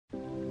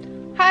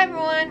Hi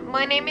everyone,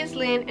 my name is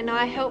Lynn and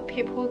I help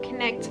people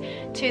connect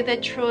to their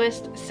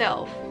truest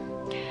self.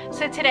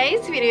 So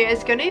today's video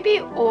is going to be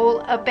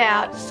all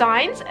about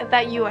signs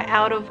that you are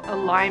out of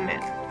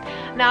alignment.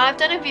 Now I've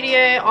done a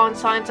video on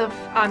signs of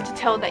to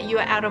tell that you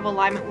are out of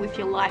alignment with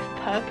your life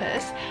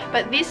purpose,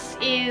 but this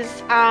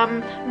is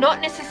not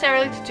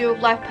necessarily to do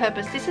with life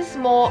purpose. This is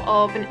more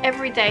of an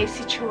everyday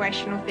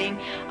situational thing,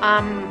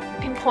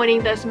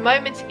 pinpointing those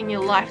moments in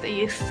your life that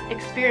you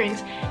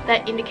experience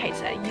that indicates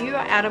that you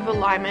are out of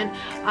alignment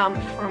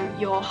from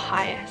your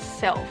higher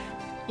self.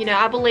 You know,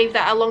 I believe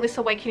that along this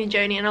awakening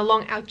journey and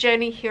along our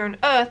journey here on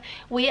earth,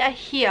 we are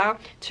here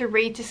to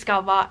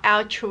rediscover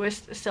our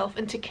truest self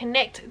and to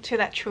connect to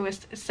that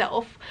truest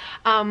self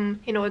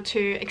in order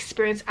to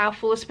experience our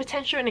fullest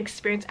potential and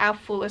experience our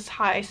fullest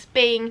highest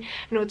being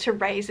in order to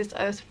raise this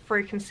earth's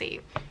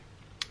frequency.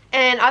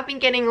 And I've been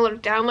getting a lot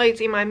of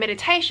downloads in my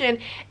meditation,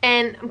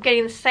 and I'm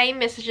getting the same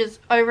messages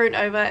over and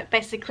over,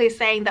 basically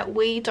saying that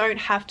we don't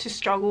have to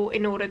struggle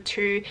in order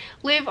to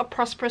live a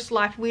prosperous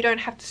life. We don't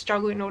have to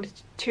struggle in order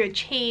to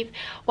achieve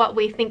what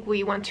we think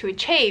we want to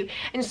achieve.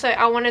 And so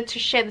I wanted to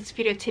share this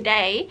video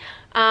today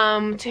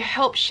to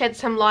help shed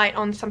some light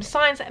on some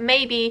signs that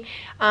maybe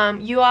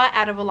you are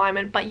out of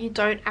alignment, but you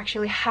don't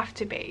actually have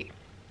to be.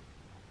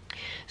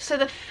 So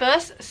the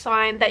first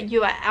sign that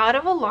you are out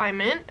of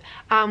alignment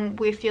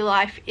with your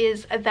life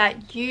is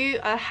that you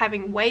are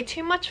having way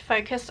too much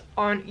focus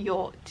on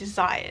your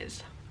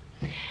desires.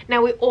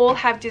 Now we all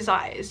have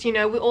desires, you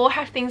know, we all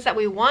have things that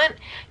we want,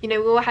 you know,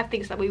 we all have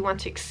things that we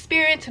want to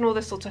experience and all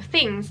those sorts of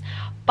things.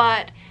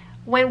 But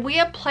when we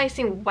are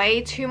placing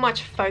way too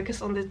much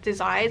focus on the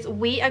desires,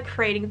 we are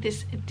creating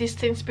this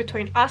distance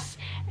between us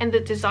and the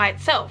desire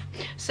itself.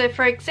 So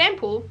for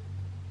example,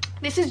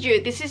 this is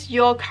you, this is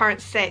your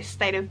current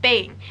state of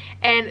being,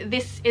 and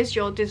this is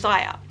your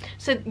desire.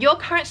 So your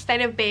current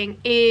state of being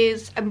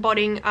is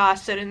embodying a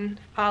certain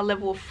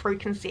level of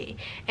frequency,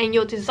 and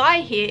your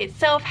desire here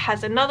itself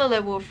has another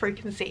level of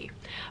frequency.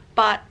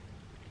 But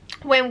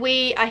when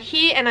we are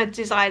here and our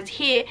desires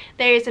here,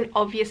 there is an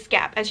obvious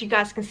gap. As you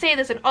guys can see,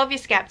 there's an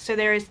obvious gap. So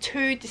there is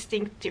two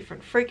distinct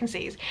different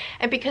frequencies,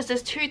 and because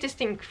there's two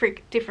distinct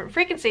different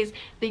frequencies,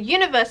 the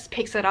universe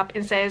picks it up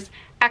and says,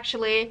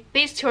 actually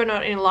these two are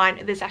not in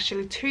line. There's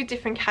actually two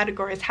different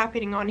categories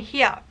happening on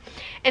here.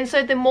 And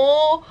so the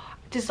more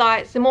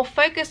desires, the more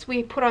focus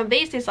we put on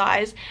these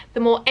desires, the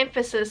more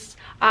emphasis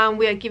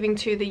we are giving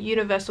to the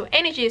universal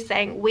energy,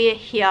 saying we're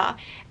here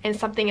and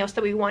something else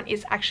that we want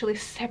is actually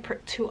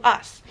separate to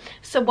us.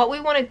 So what we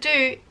want to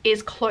do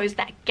is close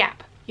that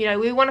gap. You know,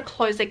 we want to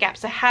close the gap.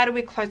 So how do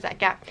we close that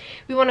gap?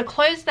 We want to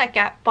close that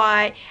gap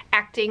by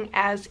acting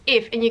as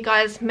if, and you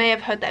guys may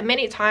have heard that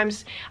many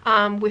times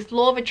with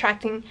law of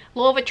attraction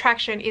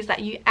is that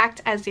you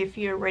act as if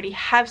you already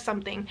have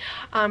something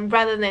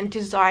rather than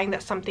desiring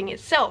that something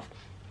itself.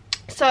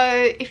 So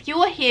if you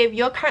are here,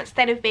 your current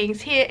state of being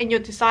is here and your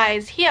desire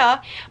is here,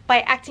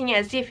 by acting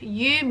as if,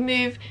 you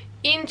move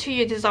into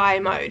your desire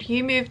mode,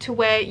 you move to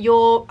where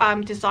your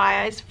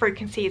desire's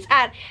frequency is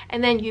at,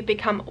 and then you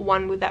become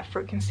one with that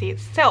frequency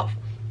itself.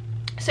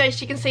 So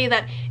as you can see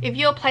that if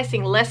you're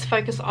placing less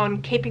focus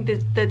on keeping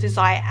the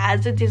desire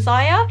as a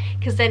desire,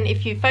 because then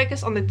if you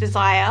focus on the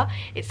desire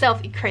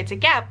itself, it creates a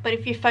gap. But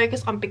if you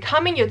focus on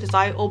becoming your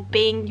desire or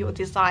being your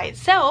desire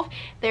itself,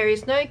 there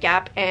is no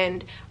gap,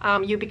 and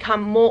you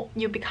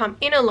become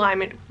in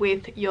alignment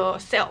with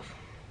yourself.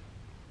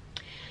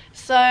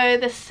 So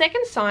the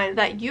second sign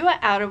that you are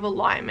out of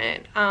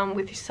alignment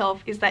with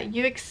yourself is that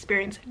you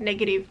experience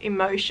negative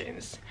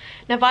emotions.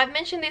 Now I've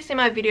mentioned this in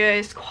my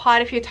videos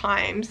quite a few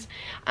times,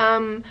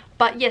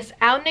 but yes,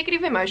 our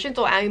negative emotions,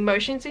 or our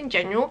emotions in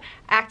general,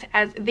 act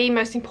as the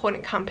most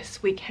important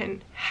compass we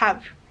can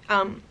have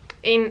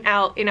in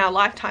our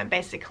lifetime,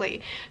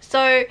 basically.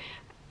 So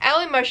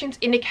our emotions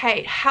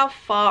indicate how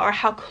far or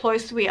how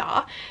close we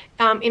are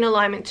in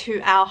alignment to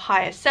our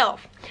higher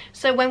self.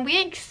 So when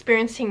we're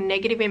experiencing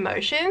negative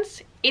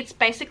emotions, it's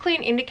basically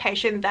an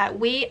indication that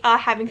we are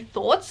having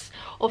thoughts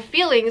or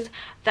feelings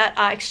that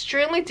are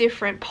extremely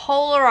different,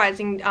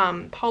 polarizing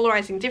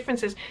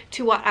differences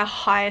to what our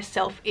higher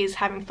self is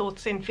having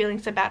thoughts and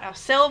feelings about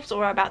ourselves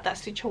or about that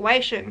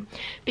situation.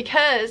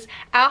 Because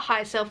our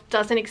higher self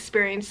doesn't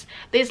experience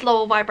these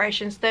lower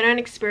vibrations, they don't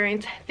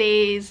experience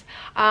these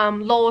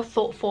lower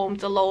thought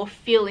forms or lower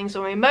feelings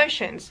or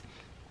emotions.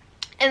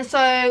 And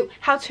so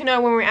how to know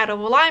when we're out of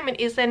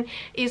alignment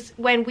is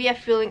when we are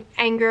feeling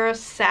anger,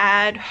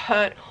 sad,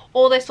 hurt,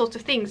 all those sorts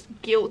of things,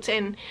 guilt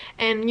and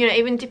you know,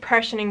 even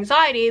depression,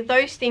 anxiety.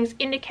 Those things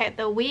indicate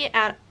that we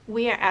are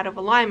out of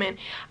alignment,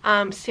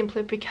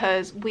 simply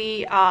because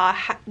we are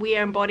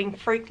embodying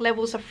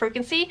levels of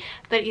frequency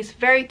that is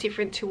very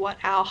different to what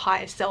our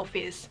higher self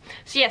is.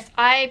 So yes,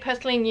 I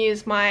personally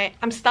use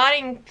I'm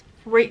starting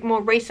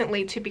more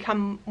recently to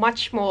become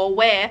much more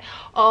aware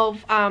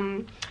of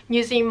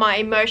using my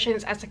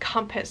emotions as a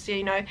compass.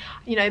 You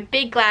know,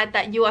 be glad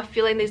that you are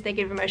feeling these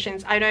negative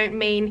emotions. I don't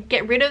mean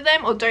get rid of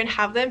them or don't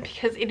have them,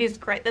 because it is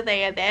great that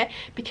they are there,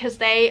 because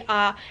they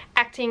are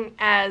acting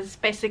as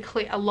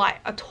basically a light,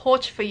 a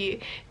torch for you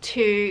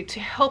to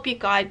help you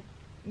guide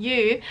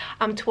you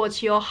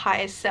towards your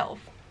higher self.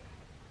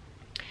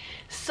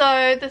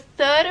 So the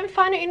third and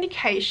final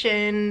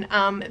indication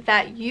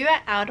that you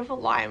are out of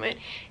alignment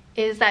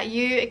is that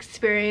you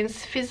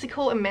experience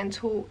physical and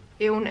mental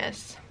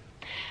illness.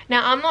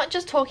 Now, I'm not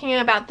just talking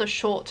about the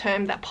short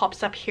term that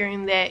pops up here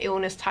and there,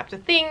 illness types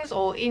of things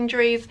or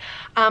injuries.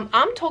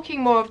 I'm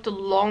talking more of the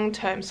long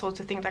term sorts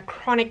of things like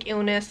chronic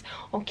illness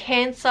or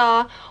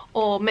cancer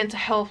or mental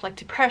health like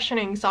depression,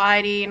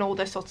 anxiety, and all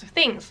those sorts of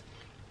things.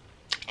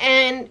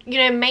 And you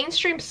know,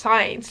 mainstream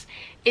science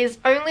is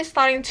only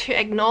starting to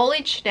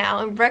acknowledge now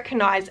and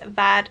recognize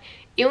that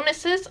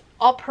illnesses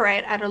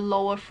operate at a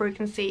lower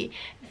frequency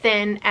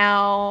than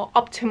our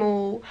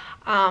optimal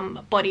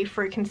body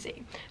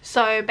frequency.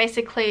 So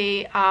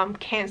basically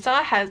cancer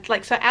has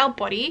so our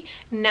body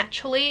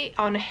naturally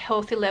on a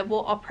healthy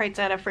level operates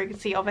at a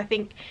frequency of I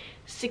think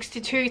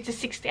 62 to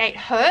 68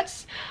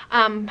 hertz.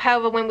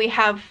 However, when we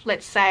have,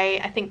 let's say,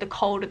 I think the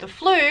cold or the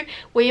flu,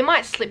 we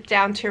might slip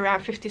down to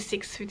around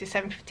 56,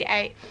 57,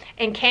 58.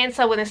 And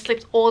cancer, when it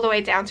slips all the way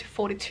down to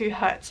 42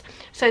 hertz.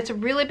 So it's a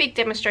really big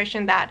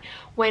demonstration that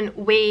when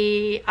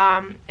we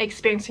are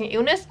experiencing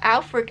illness,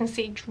 our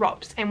frequency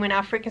drops. And when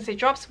our frequency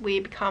drops,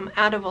 we become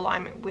out of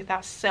alignment with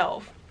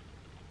ourselves.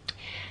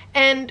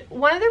 And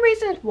one of the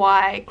reasons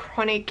why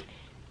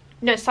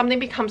something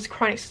becomes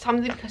chronic,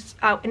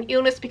 an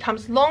illness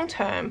becomes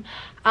long-term,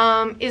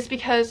 is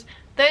because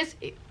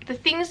the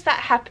things that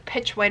have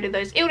perpetuated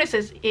those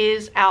illnesses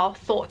is our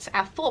thoughts,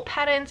 our thought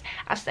patterns,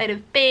 our state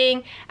of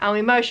being, our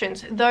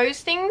emotions.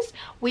 Those things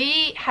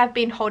we have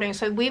been holding.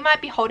 So we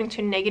might be holding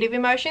to negative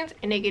emotions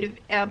and negative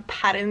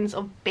patterns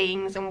of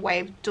beings and way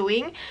of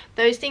doing.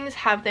 Those things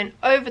have then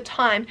over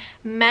time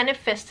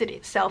manifested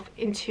itself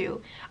into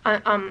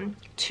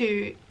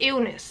to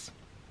illness.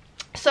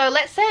 So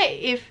let's say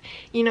if,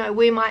 you know,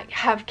 we might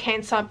have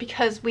cancer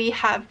because we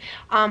have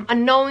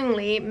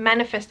unknowingly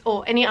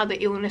or any other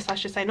illness I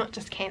should say, not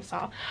just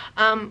cancer,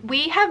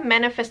 we have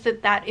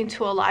manifested that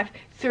into our life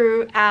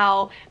through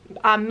our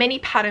many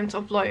patterns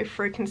of low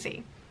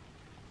frequency.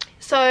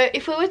 So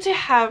if we were to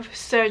have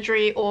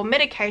surgery or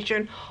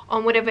medication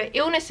on whatever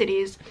illness it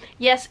is,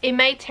 yes, it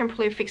may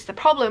temporarily fix the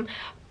problem,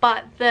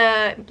 but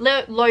the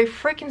low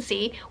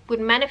frequency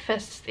would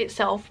manifest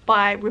itself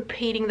by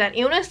repeating that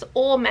illness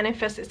or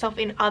manifest itself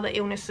in other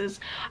illnesses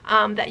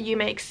that you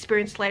may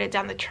experience later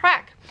down the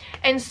track.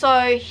 And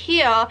so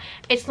here,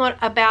 it's not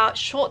about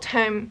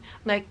short-term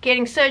like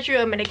getting surgery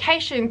or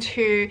medication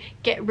to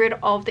get rid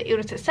of the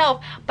illness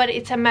itself, but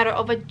it's a matter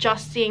of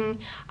adjusting,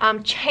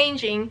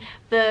 changing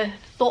the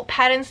thought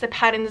patterns, the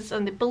patterns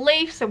and the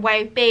beliefs, the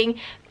way of being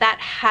that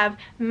have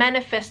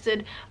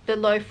manifested the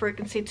low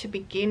frequency to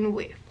begin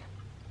with.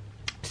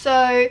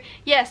 So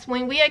yes,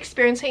 when we are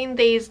experiencing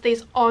these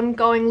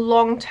ongoing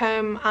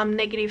long-term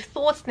negative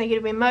thoughts,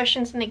 negative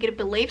emotions, negative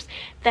beliefs,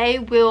 they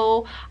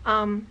will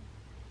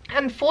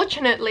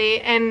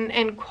unfortunately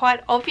and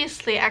quite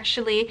obviously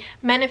actually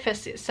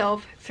manifest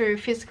itself through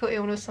physical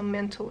illness or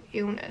mental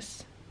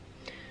illness.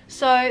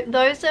 So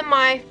those are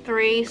my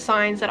 3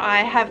 signs that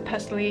I have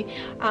personally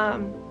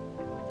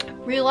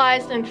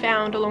realized and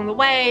found along the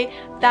way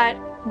that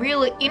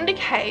really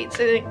indicates,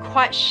 and it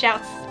quite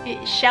shouts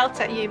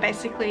at you,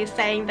 basically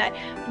saying that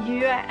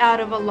you are out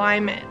of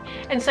alignment.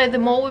 And so the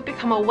more we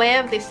become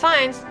aware of these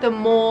signs, the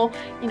more,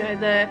 you know,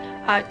 the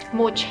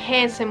more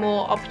chance and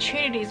more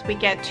opportunities we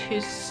get to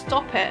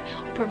stop it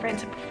or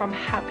prevent it from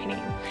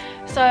happening.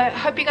 So I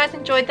hope you guys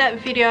enjoyed that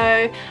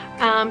video.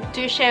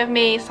 Do share with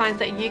me signs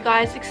that you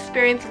guys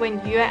experience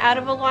when you are out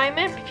of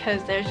alignment,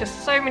 because there's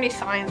just so many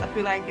signs. I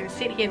feel like I can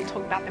sit here and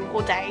talk about them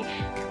all day,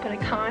 but I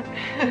can't.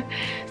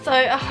 So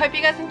I hope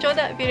you guys enjoyed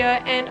that video,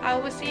 and I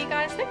will see you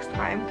guys next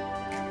time.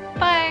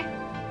 Bye!